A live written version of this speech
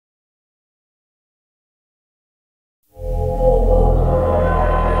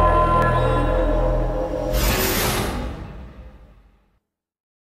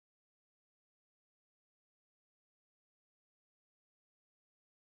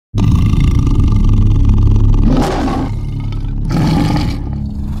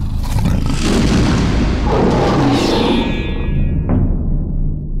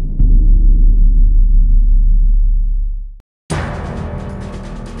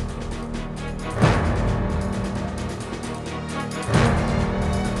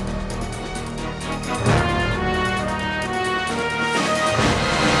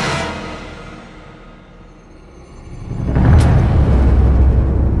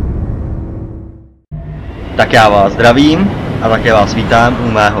Tak já vás zdravím a také vás vítám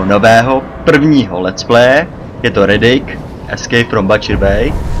u mého nového prvního let's play. Je to RIDDICK Escape from Butcher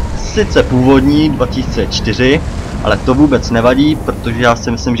Bay. Sice původní 2004, ale to vůbec nevadí, protože já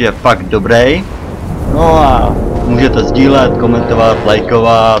si myslím, že je fakt dobrý. No a můžete sdílet, komentovat,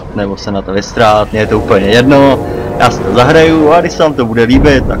 lajkovat, nebo se na to vystrát, mně je to úplně jedno. Já si to zahraju a když se vám to bude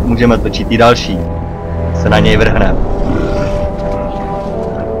líbit, tak můžeme točit i další. Se na něj vrhneme.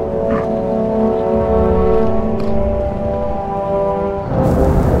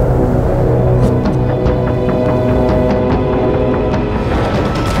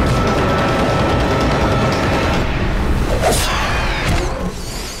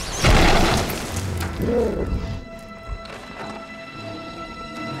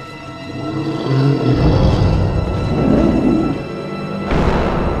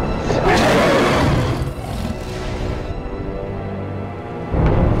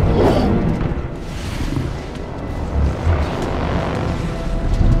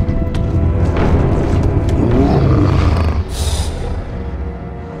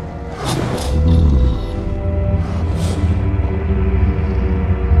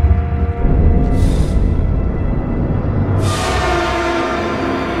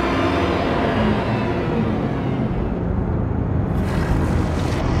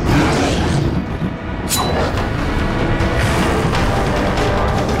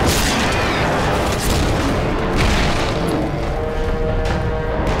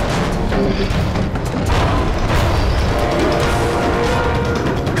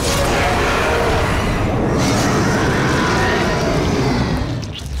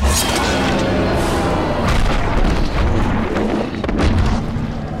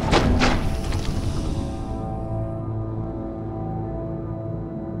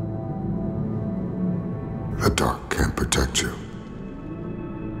 The dark can't protect you.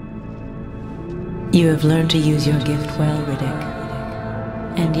 You have learned to use your gift well, Riddick.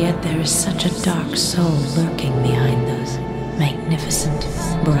 And yet there is such a dark soul lurking behind those magnificent,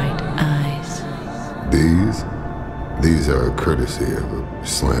 bright eyes. These are a courtesy of a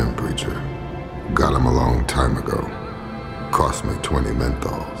slam preacher. Got him a long time ago. Cost me 20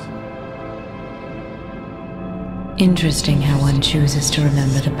 menthols. Interesting how one chooses to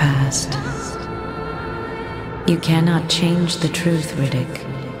remember the past. You cannot change the truth, Riddick.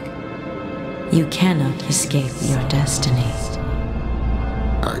 You cannot escape your destiny.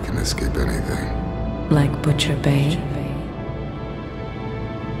 I can escape anything. Like Butcher Bay?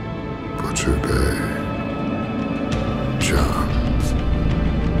 Butcher Bay. John.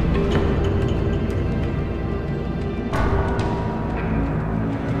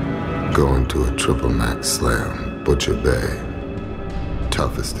 Going to a triple max slam, Butcher Bay.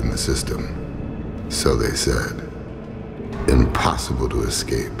 Toughest in the system. So they said. Impossible to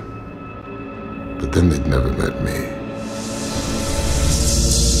escape. But then they'd never met me.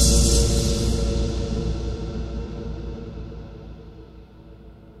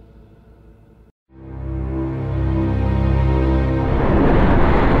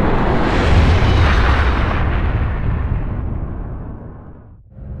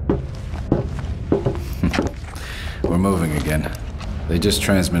 We're moving again. They just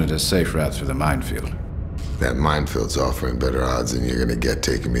transmitted a safe route through the minefield. That minefield's offering better odds than you're gonna get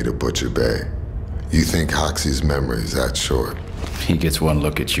taking me to Butcher Bay. You think Hoxie's memory is that short? He gets one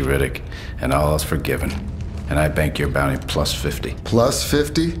look at you, Riddick, and all is forgiven. And I bank your bounty plus 50. Plus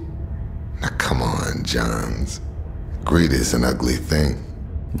 50? Now come on, Johns. Greed is an ugly thing.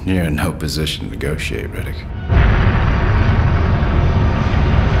 You're in no position to negotiate, Riddick.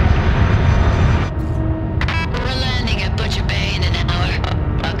 We're landing at Butcher Bay in an hour.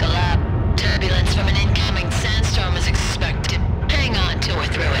 Buckle up. Turbulence from an incoming sandstorm is expected. Hang on till we're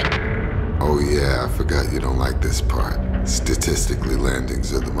through it. Oh yeah, I forgot you don't like this part. Statistically,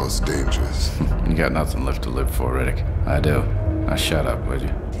 landings are the most dangerous. You got nothing left to live for, Riddick. I do. Now shut up, would you?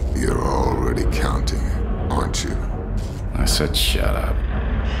 You're already counting, aren't you? I said shut up.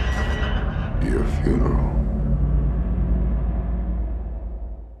 Your funeral.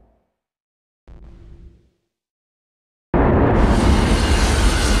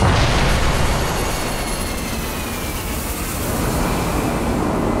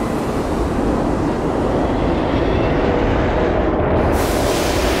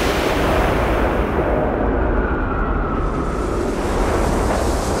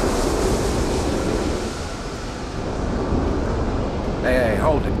 Hey,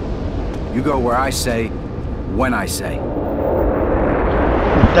 hold it. You go where I say, when I say.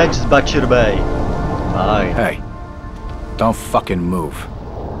 Uteč z Butcher Bay. Bye. Hey, don't fucking move.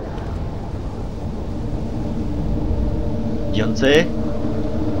 Jonci,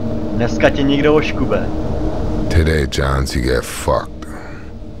 dneska tě někdo oškube. Hit 8, Johns, you get fucked.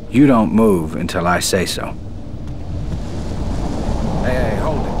 You don't move until I say so. Hey,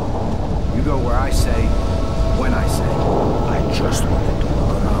 hold it. You go where I say, when I say. I just wanted to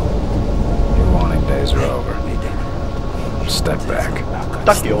look around. Your warning days are over. Step back.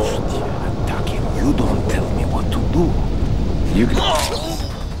 Tak jo. You don't tell me what to do. You can...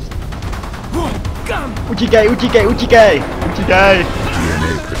 Utíkej, utíkej, utíkej! Utíkej!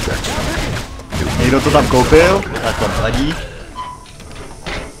 DNA protection. Někdo to tam koupil, tak tam vadí.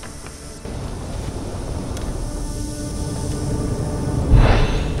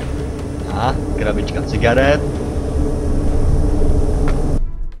 A krabička cigaret.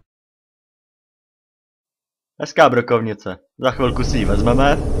 Hezká brokovnice. Za chvilku si ji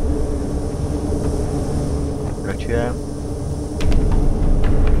vezmeme. Pokračujeme.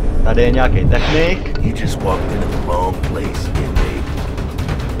 Tady je nějaký technik. You just walked into the wrong place again, babe.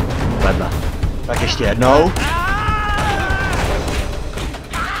 Vedle. Tak ještě jednou.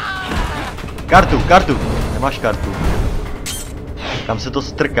 Kartu. Nemáš kartu. Kam se to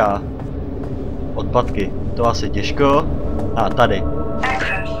strká? Odpadky. To asi těžko. A tady.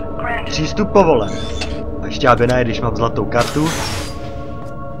 Přístup povolen. A ještě aby ne, když mám zlatou kartu.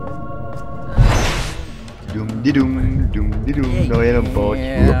 No jenom pojď.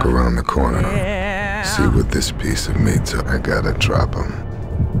 Look around the corner. See what this piece of meat's. I gotta drop him.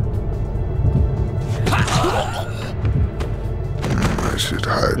 I should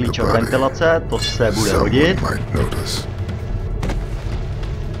hide the Klíčo body. ventilace, to se bude hodit. Someone might notice.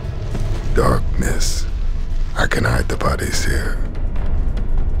 Darkness. I can hide the bodies here.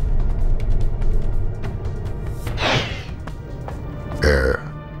 Air.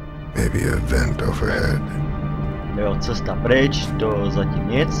 Maybe a vent overhead. Jo, cesta pryč, to zatím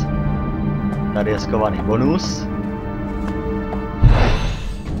nic. Tady je schovaný bonus.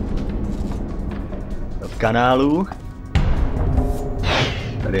 V kanálu.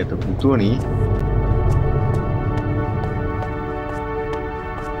 Tady je to putulný.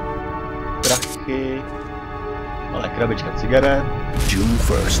 Prachy. Ale krabička cigaret. June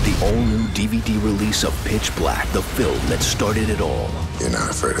 1st, the all-new DVD release of Pitch Black, the film that started it all. You're not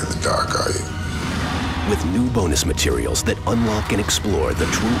afraid of the dark, are you? With new bonus materials that unlock and explore the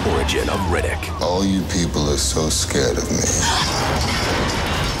true origin of Riddick. All you people are so scared of me.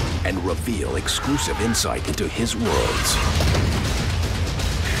 And reveal exclusive insight into his worlds.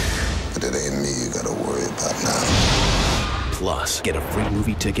 But it ain't me you gotta worry about now. Plus, get a free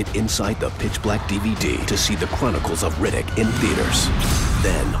movie ticket inside the Pitch Black DVD to see the Chronicles of Riddick in theaters.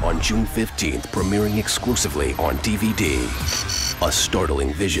 Then, on June 15th, premiering exclusively on DVD, a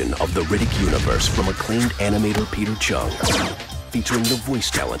startling vision of the Riddick universe from acclaimed animator Peter Chung, featuring the voice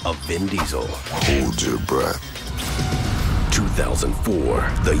talent of Vin Diesel. Hold your breath.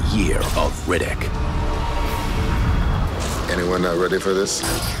 2004, the year of Riddick. Anyone not ready for this?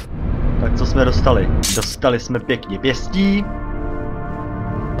 Tak co jsme dostali? Dostali jsme pěkně pěstí.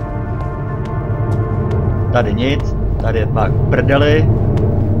 Tady nic. Tady je pak prdeli.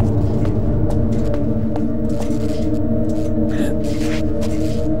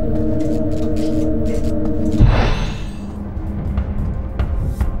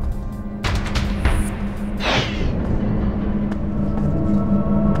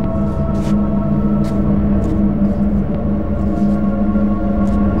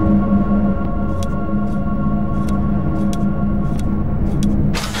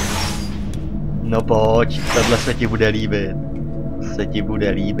 No pojď, tohle se ti bude líbit. Se ti bude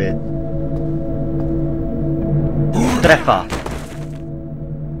líbit. Trefa.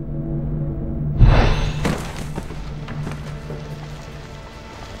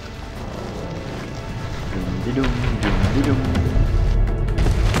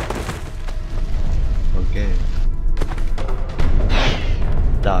 OK.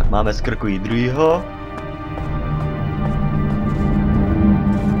 Tak, máme z krku i druhýho.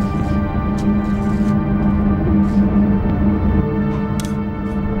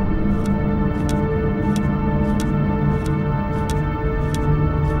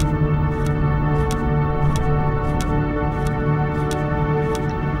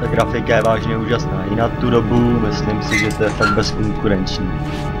 Grafika je vážně úžasná. I na tu dobu myslím si, že to je fakt bezkonkurenční.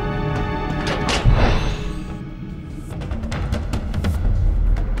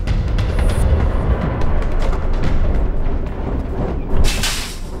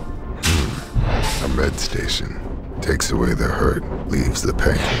 A med station takes away the hurt, leaves the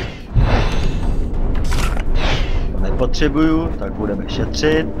pain. To nepotřebuju, tak budeme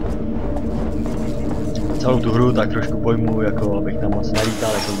šetřit. Celou tu hru tak trošku pojmu, jako abych tam moc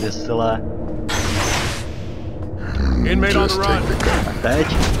nelítal, jako zvěsile. Just take the gun. Tak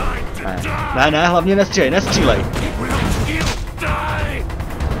teď. Ne, hlavně nestřílej.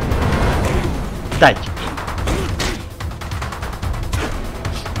 Teď.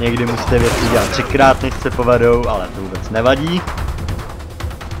 Někdy musíte věci dělat 3krát, než se povedou, ale to vůbec nevadí.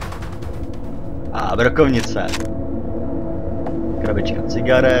 A brokovnice. Krabička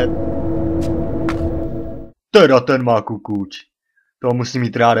cigaret. Teda ten má kukuč. To musí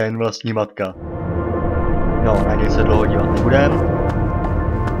mít ráda jen vlastní matka. No, na něj se dlouho dívat nebudem.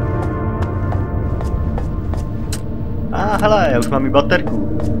 Hele, já už mám i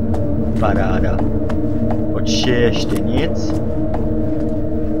baterku. Paráda. Oči ještě nic.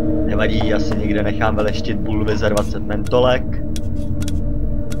 Nevadí, asi někde nechám veleštit bulvy za 20 mentolek.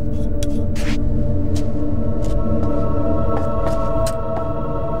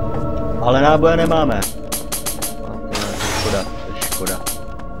 Ale náboje nemáme. To je škoda.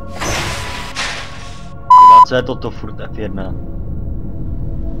 Co je toto furt F1?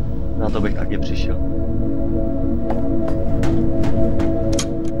 Na to bych taky přišel.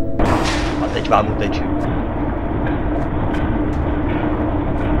 A teď vám uteču.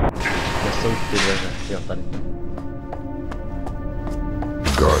 Kde jsou ty dveře? Jo, tady.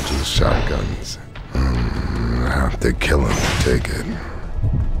 Gorgeous shotguns. I have to kill him to take it.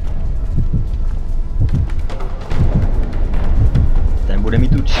 Ten bude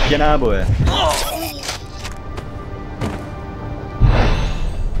mít určitě náboje.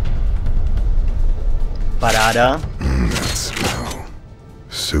 Paráda. That smell.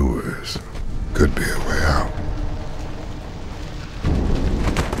 Sewers. Could be a way out.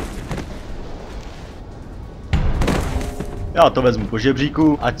 Já to vezmu po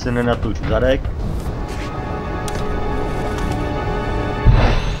žebříku, ať se nenatluču zadek.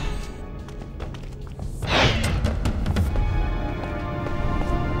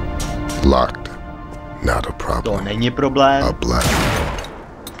 Locked. Not a problem. To není problém. A black.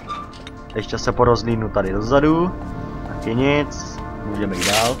 Ještě se porozlídnu tady dozadu. Taky nic. Můžeme jít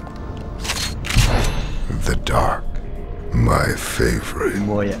dál. The dark. My favorite.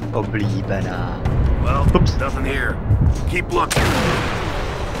 Moje oblíbená. Well, nothing here. Keep looking.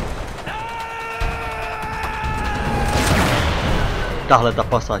 Tahle ta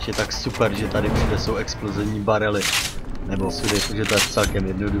pasáž je tak super, že tady všude jsou explozivní barely. Nebo sudy, protože to je celkem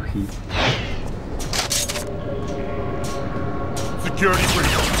jednoduchý.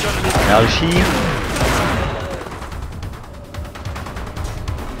 Další.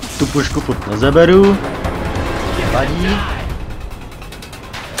 Tu pušku furt nezaberu. Vadí.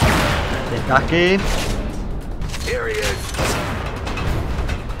 Ty taky.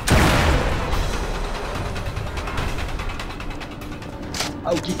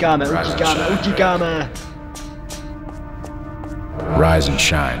 A utíkáme. Rise and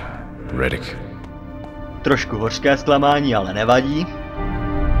shine, Riddick. Trošku hořké zklamání, ale nevadí.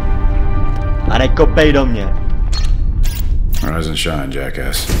 A nekopej do mě. Rise and shine,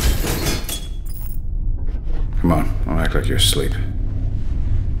 jackass. Come on, don't act like you're asleep.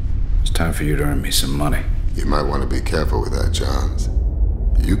 It's time for you to earn me some money. You might want to be careful with that, Johns.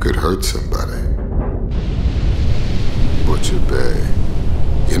 You could hurt somebody. Butcher Bay.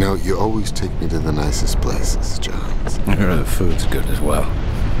 You know, you always take me to the nicest places, Johns. I hear the food's good as well.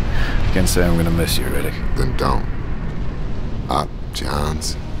 I can't say I'm gonna miss you, Riddick. Then don't. Up,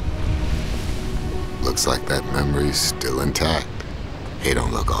 Johns. Looks like that memory's still intact. He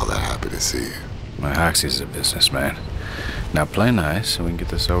don't look all that happy to see you. My Hoxie's a businessman. Now play nice so we can get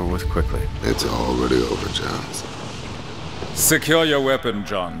this over with quickly. It's already over, Johns. Secure your weapon,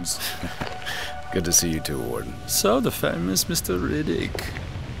 Johns. Good to see you too, Warden. So, the famous Mr. Riddick.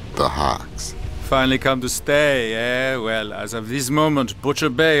 The Hawks. Finally come to stay, eh? Well, as of this moment, Butcher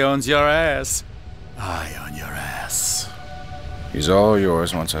Bay owns your ass. I own your ass. He's all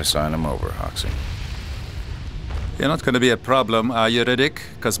yours once I sign him over, Hoxie. You're not gonna be a problem, are you, Riddick?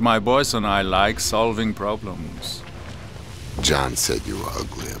 Because my boys and I like solving problems. John said you were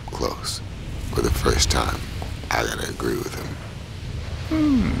ugly up close. For the first time, I gotta agree with him.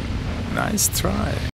 Nice try.